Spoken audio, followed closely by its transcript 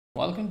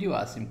Welcome to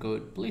Awesome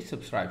Code. Please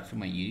subscribe to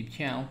my YouTube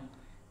channel.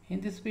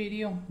 In this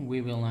video, we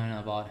will learn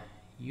about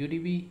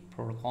UDP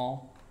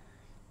protocol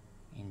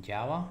in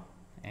Java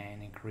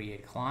and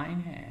create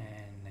client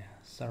and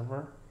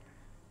server.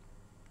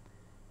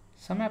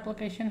 Some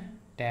application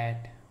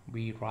that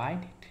we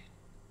write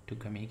to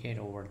communicate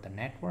over the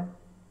network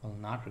will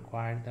not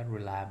require the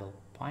reliable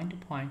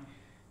point-to-point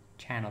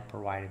channel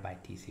provided by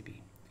TCP.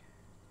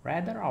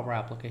 Rather, our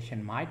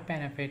application might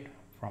benefit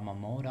from a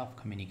mode of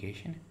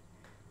communication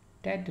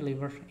that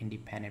delivers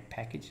independent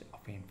package of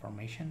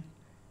information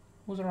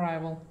whose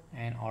arrival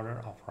and order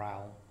of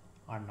arrival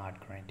are not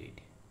guaranteed.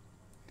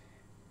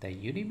 The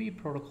UDP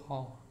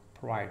protocol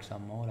provides a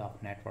mode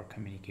of network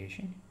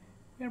communication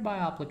whereby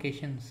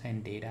applications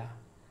send data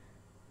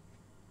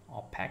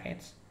or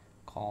packets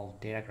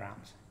called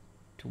datagrams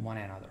to one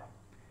another.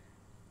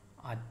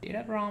 A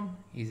datagram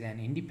is an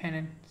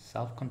independent,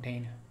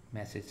 self-contained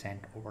message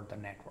sent over the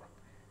network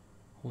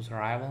whose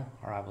arrival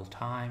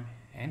time,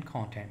 and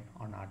content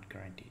are not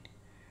guaranteed.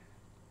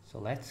 So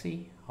let's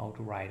see how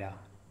to write a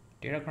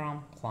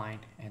datagram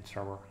client and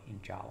server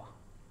in Java.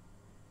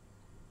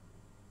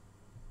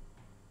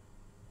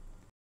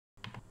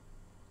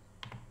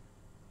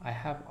 I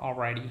have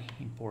already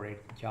imported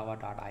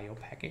java.io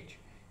package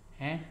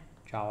and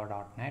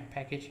java.net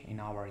package in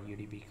our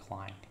UDP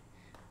client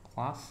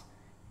class,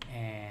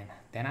 and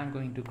then I'm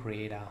going to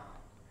create a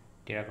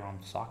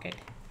datagram socket.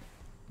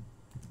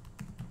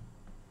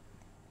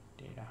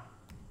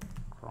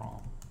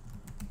 Datagram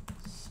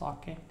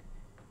socket,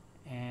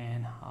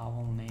 and I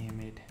will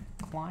name it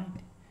client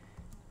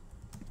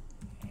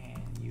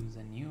and use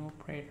a new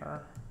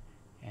operator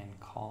and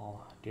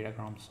call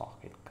datagram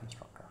socket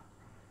constructor.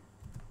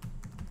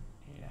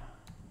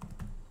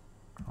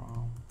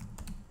 Datagram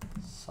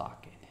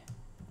socket.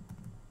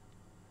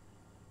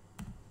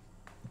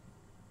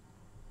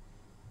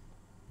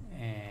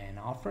 And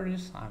after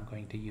this, I'm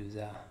going to use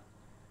a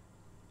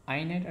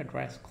inet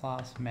address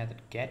class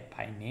method get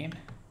by name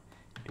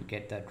to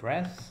get the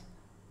address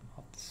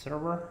of the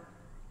server,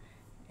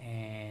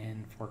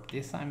 and for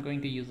this I'm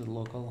going to use a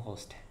local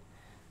host.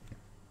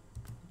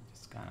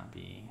 It's gonna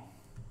be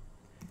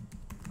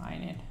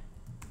inet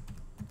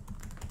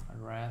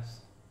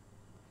address,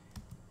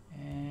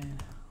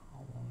 and I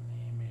will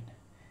name it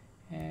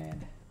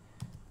and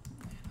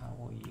I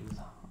will use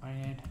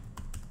inet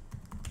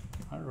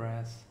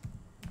address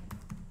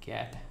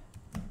get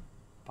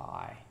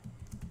by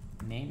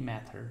name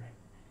method,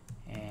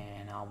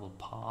 and I will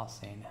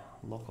pass in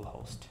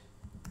localhost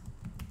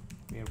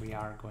where we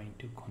are going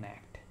to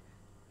connect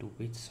to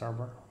which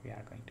server we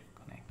are going to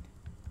connect.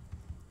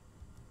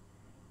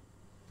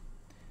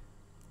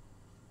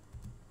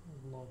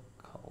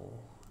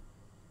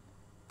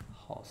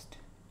 Localhost.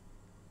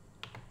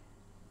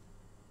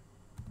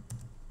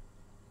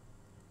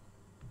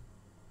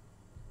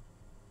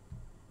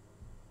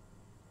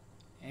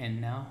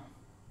 And now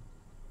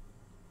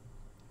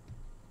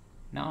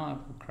I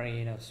will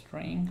create a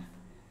string,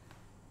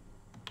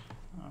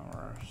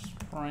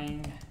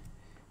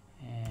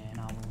 and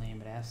I will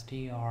name it str,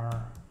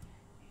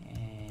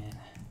 and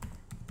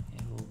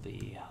it will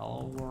be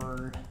hello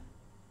world,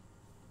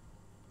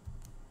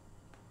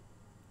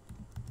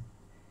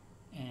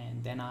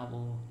 and then I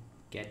will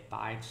get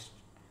bytes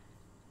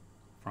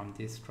from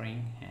this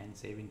string and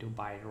save into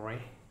byte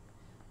array.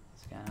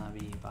 It's gonna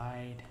be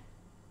byte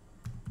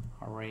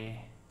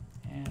array,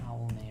 and I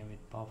will name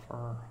it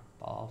buffer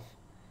buff.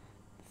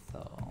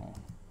 So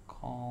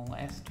call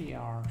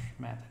str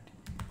method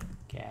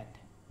get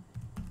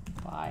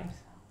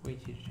bytes,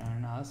 which is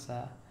return us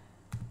a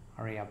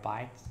array of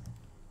bytes.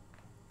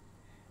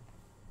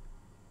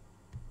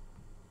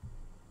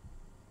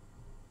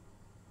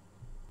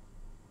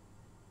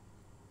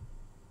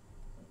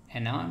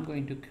 And now I'm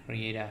going to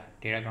create a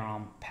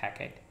datagram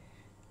packet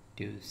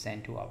to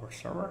send to our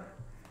server.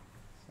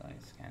 So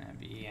it's gonna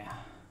be a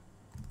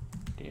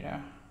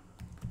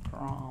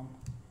datagram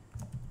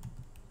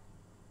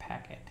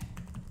packet,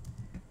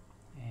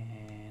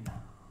 and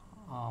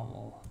I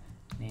will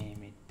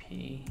name it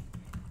P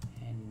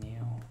and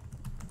new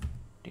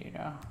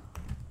datagram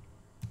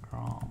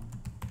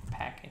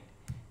packet,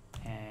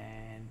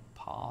 and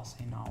pass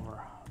in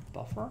our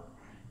buffer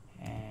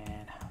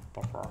and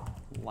buffer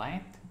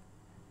length.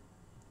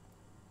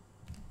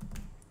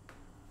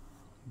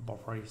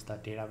 Buffer is the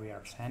data we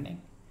are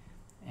sending,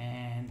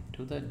 and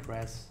to the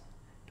address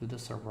to the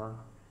server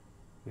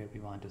where we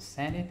want to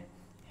send it,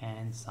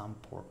 and some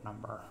port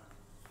number.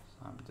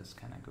 So I'm just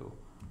gonna go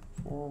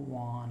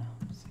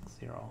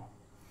 4160.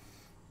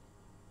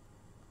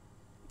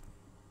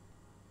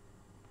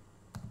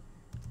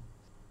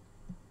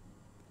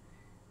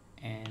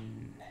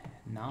 And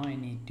now I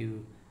need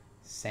to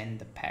send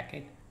the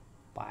packet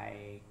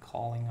by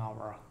calling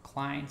our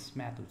client's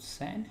method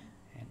send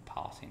and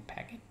passing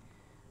packet.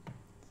 So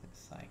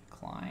it's like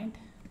client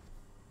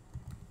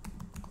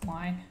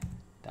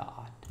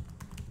dot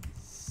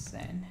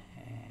send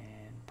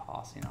and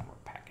passing our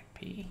packet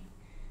P.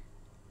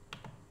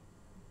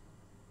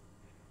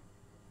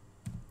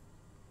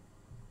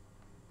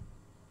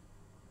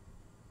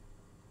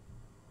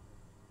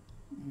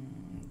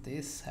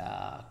 this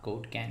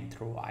code can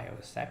throw IO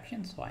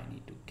exception, so I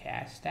need to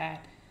catch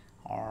that,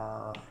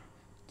 or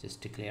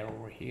just declare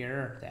over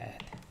here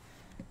that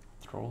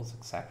throws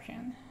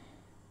exception,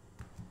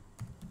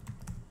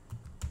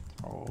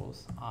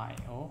 throws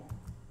IO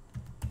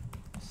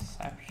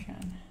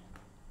exception,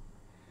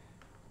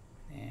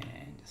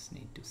 and just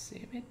need to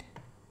save it.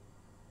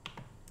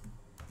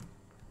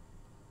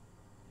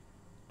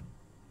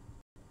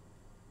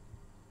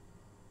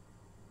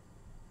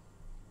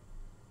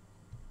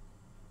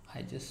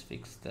 I just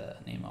fixed the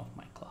name of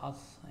my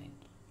class,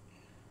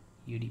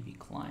 UDP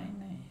client,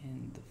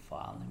 and the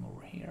file name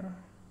over here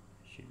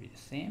should be the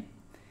same.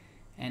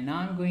 And now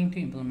I'm going to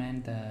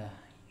implement the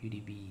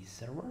UDP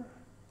server.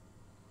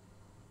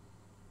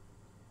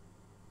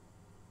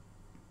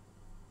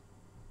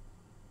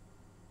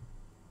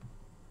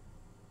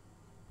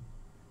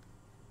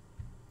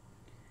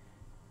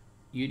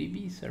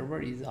 UDP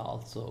server is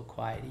also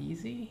quite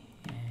easy,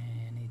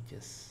 and it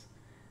just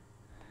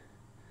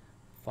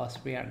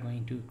first we are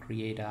going to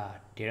create a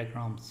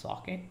Datagram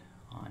socket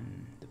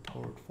on the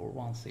port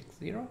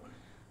 4160,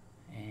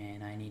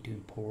 and I need to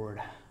import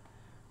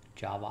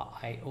Java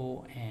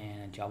IO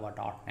and a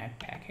Java.NET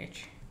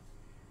package.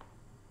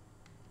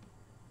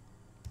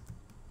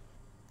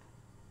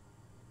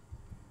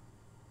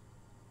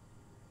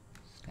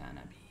 It's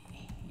gonna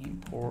be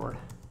import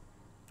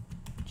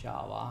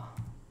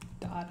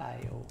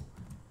Java.io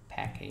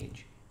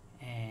package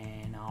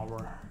and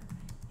our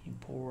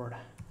import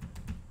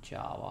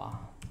Java.NET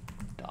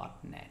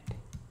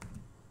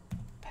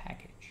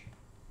package.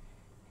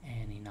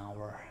 And in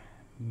our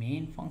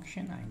main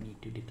function, I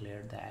need to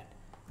declare that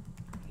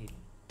it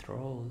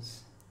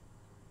throws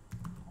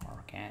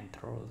or can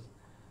throws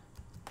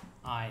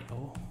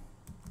IO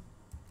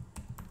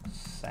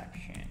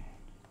exception.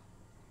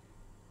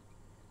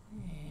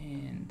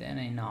 And then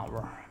in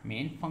our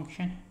main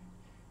function,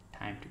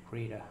 time to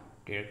create a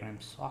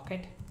Datagram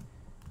socket,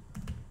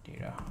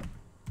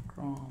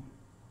 Datagram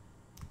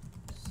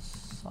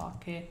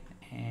socket,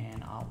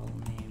 and I will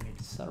name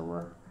it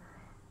server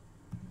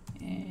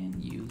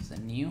and use a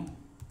new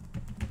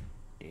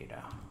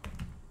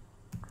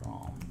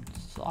Datagram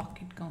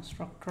socket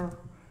constructor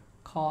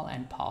call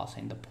and pass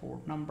in the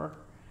port number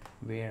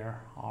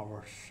where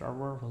our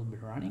server will be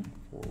running,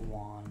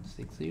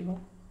 4160.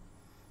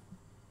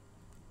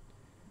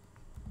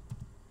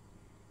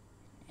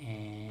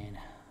 And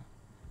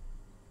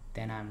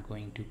then I'm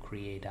going to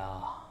create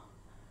a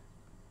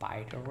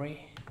byte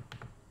array,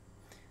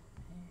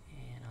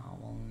 and I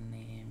will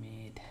name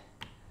it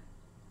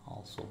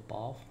also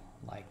above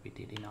like we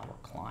did in our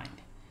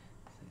client.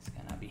 So it's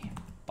gonna be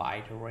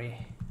byte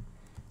array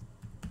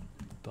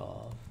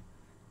above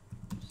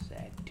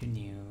set to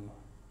new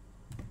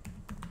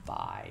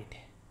byte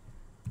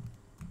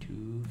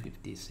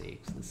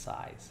 256, the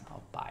size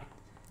of byte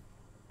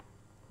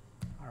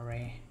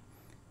array.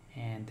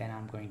 And then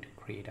I'm going to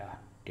create a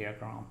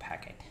Datagram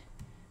packet.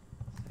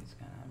 So it's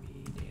gonna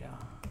be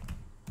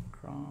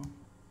Datagram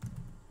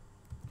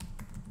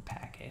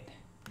packet,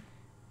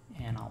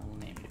 and I will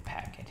name it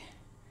packet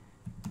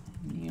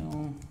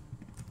new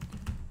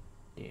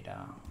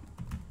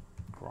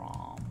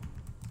Datagram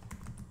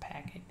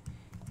packet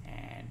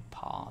and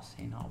pass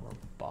in our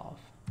buff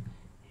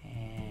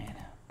and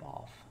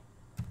buff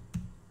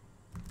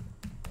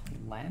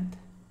length.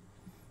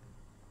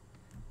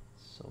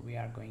 So we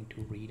are going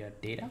to read a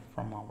data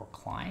from our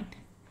client,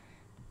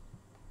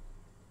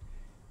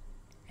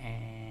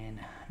 and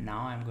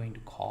now I'm going to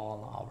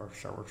call our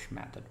server's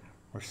method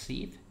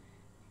receive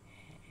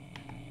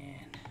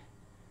and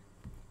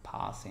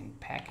pass in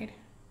packet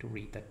to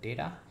read the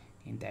data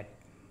in that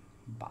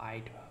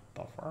byte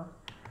buffer.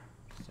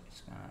 So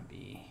it's gonna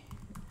be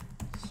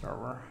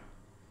server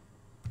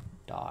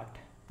dot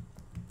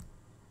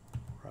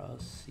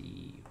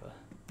receive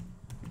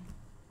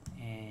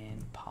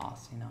and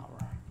pass in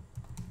our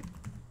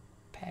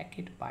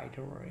packet byte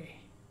array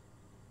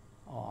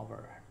of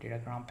our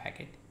Datagram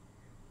packet.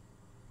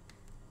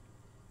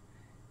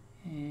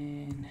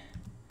 And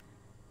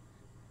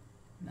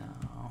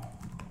now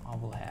I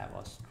will have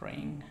a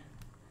string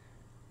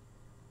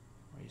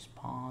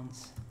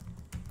response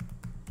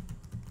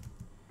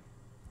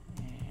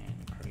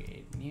and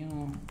create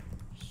new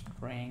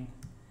string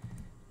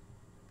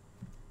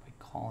by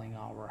calling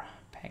our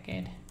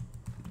packet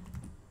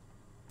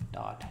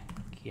dot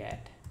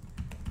get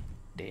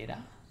data,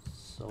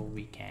 so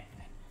we can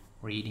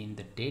read in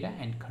the data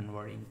and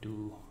convert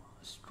into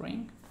a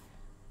string.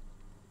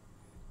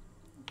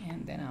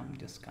 And then I'm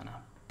just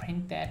gonna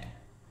print that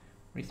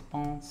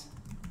response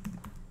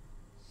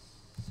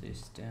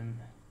system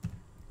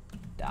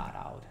dot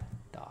out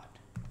dot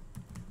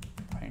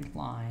print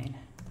line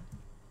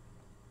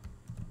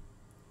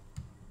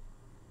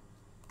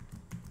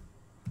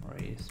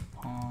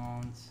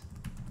response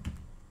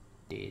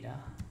data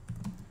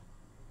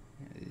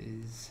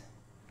is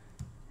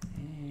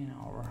in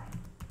our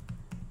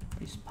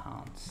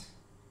response,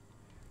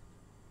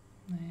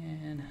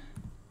 and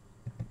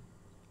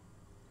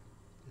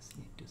just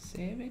need to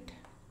save it.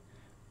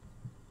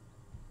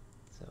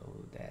 So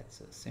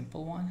that's a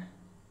simple one.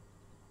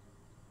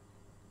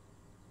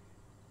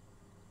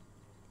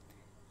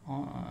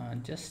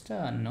 Just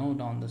a note,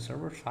 on the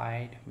server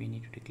side we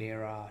need to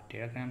declare a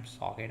Datagram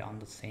socket on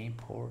the same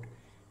port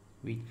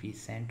which we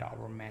sent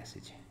our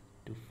message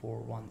to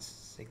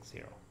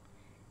 4160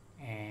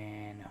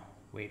 and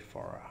wait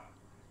for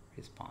a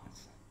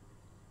response.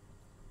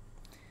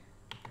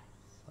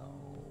 So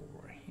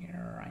over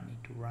here I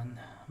need to run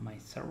my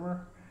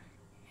server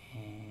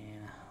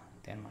and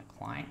then my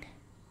client.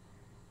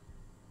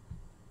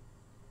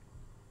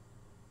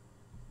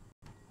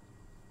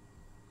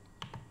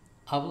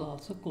 I will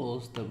also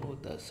close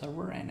both the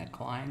server and a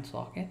client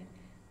socket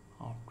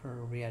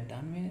after we are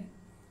done with it.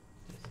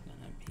 It's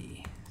gonna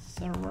be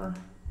server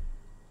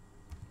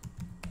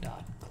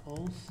dot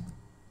close,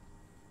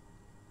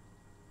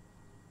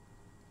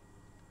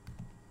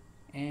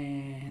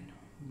 and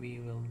we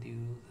will do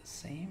the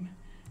same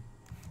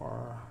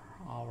for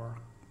our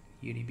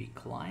UDP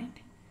client.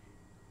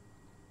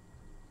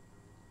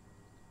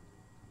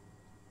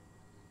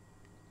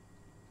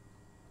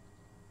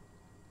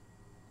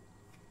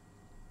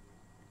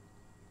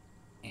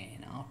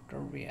 And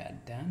after we are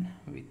done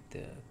with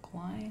the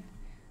client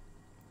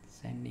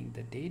sending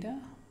the data,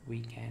 we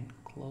can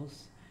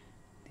close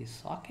the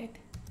socket.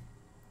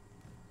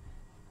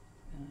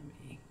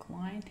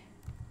 Client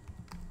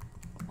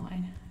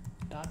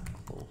dot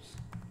close.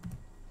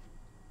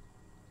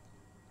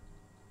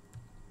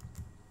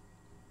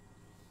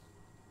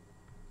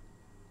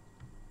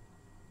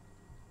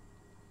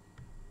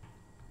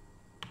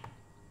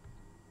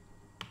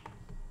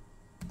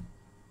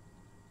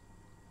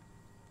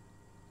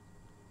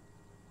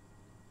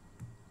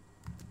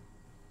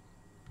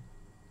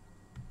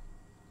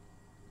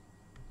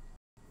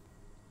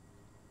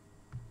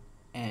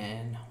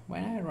 And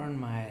when I run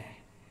my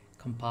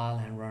compile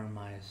and run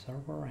my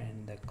server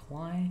and the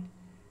client,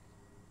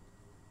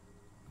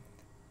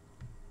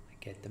 I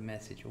get the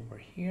message over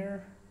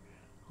here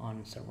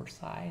on server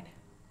side,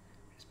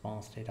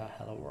 response data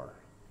hello world.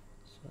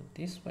 So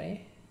this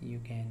way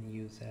you can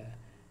use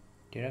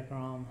a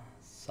Datagram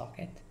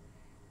socket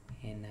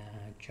in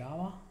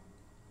Java.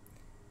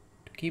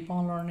 To keep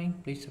on learning,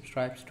 please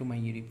subscribe to my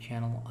YouTube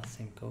channel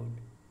Asim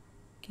Code.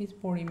 Keep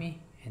supporting me,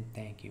 and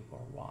thank you for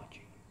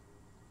watching.